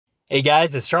Hey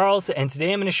guys, it's Charles, and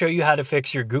today I'm going to show you how to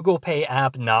fix your Google Pay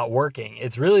app not working.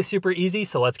 It's really super easy,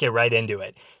 so let's get right into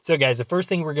it. So guys, the first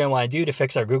thing we're going to want to do to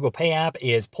fix our Google Pay app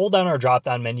is pull down our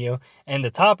drop-down menu, and in the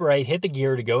top right, hit the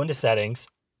gear to go into settings.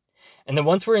 And then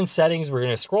once we're in settings, we're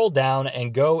going to scroll down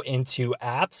and go into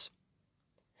apps.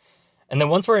 And then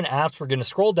once we're in apps, we're going to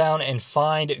scroll down and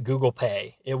find Google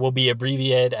Pay. It will be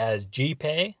abbreviated as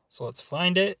GPay. So let's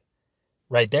find it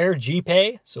right there,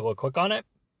 GPay. So we'll click on it.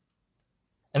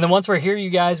 And then once we're here, you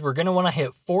guys, we're going to want to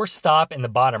hit force stop in the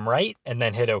bottom right and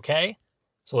then hit OK.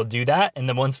 So we'll do that. And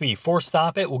then once we force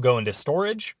stop it, we'll go into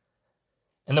storage.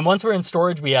 And then once we're in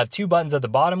storage, we have two buttons at the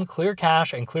bottom, clear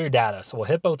cache and clear data. So we'll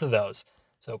hit both of those.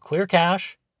 So clear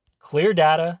cache, clear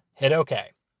data, hit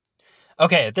OK.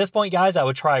 Okay, at this point, guys, I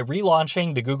would try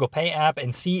relaunching the Google Pay app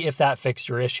and see if that fixed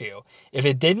your issue. If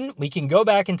it didn't, we can go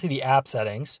back into the app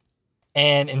settings.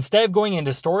 And instead of going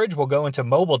into storage, we'll go into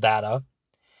mobile data.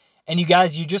 And you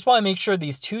guys, you just want to make sure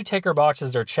these two ticker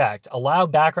boxes are checked. Allow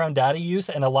background data use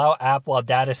and allow app while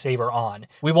data saver on.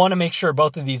 We want to make sure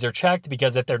both of these are checked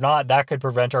because if they're not, that could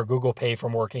prevent our Google Pay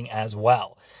from working as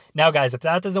well. Now guys, if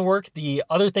that doesn't work, the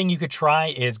other thing you could try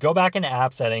is go back into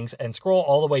app settings and scroll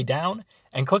all the way down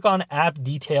and click on app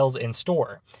details in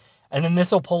store. And then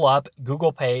this will pull up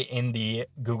Google Pay in the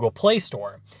Google Play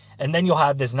Store. And then you'll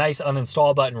have this nice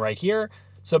uninstall button right here.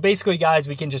 So basically guys,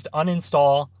 we can just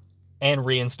uninstall and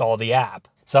reinstall the app.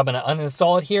 So I'm going to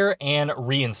uninstall it here and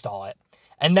reinstall it.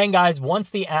 And then guys, once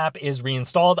the app is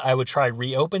reinstalled, I would try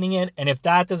reopening it. And if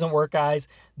that doesn't work, guys,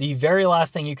 the very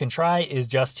last thing you can try is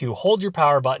just to hold your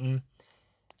power button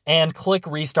and click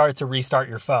restart to restart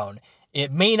your phone.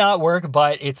 It may not work,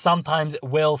 but it sometimes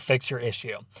will fix your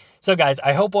issue. So guys,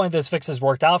 I hope one of those fixes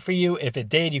worked out for you. If it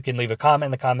did, you can leave a comment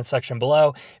in the comment section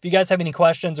below. If you guys have any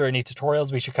questions or any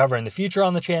tutorials we should cover in the future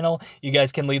on the channel, you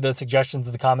guys can leave those suggestions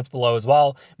in the comments below as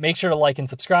well. Make sure to like and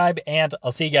subscribe, and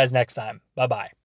I'll see you guys next time. Bye-bye.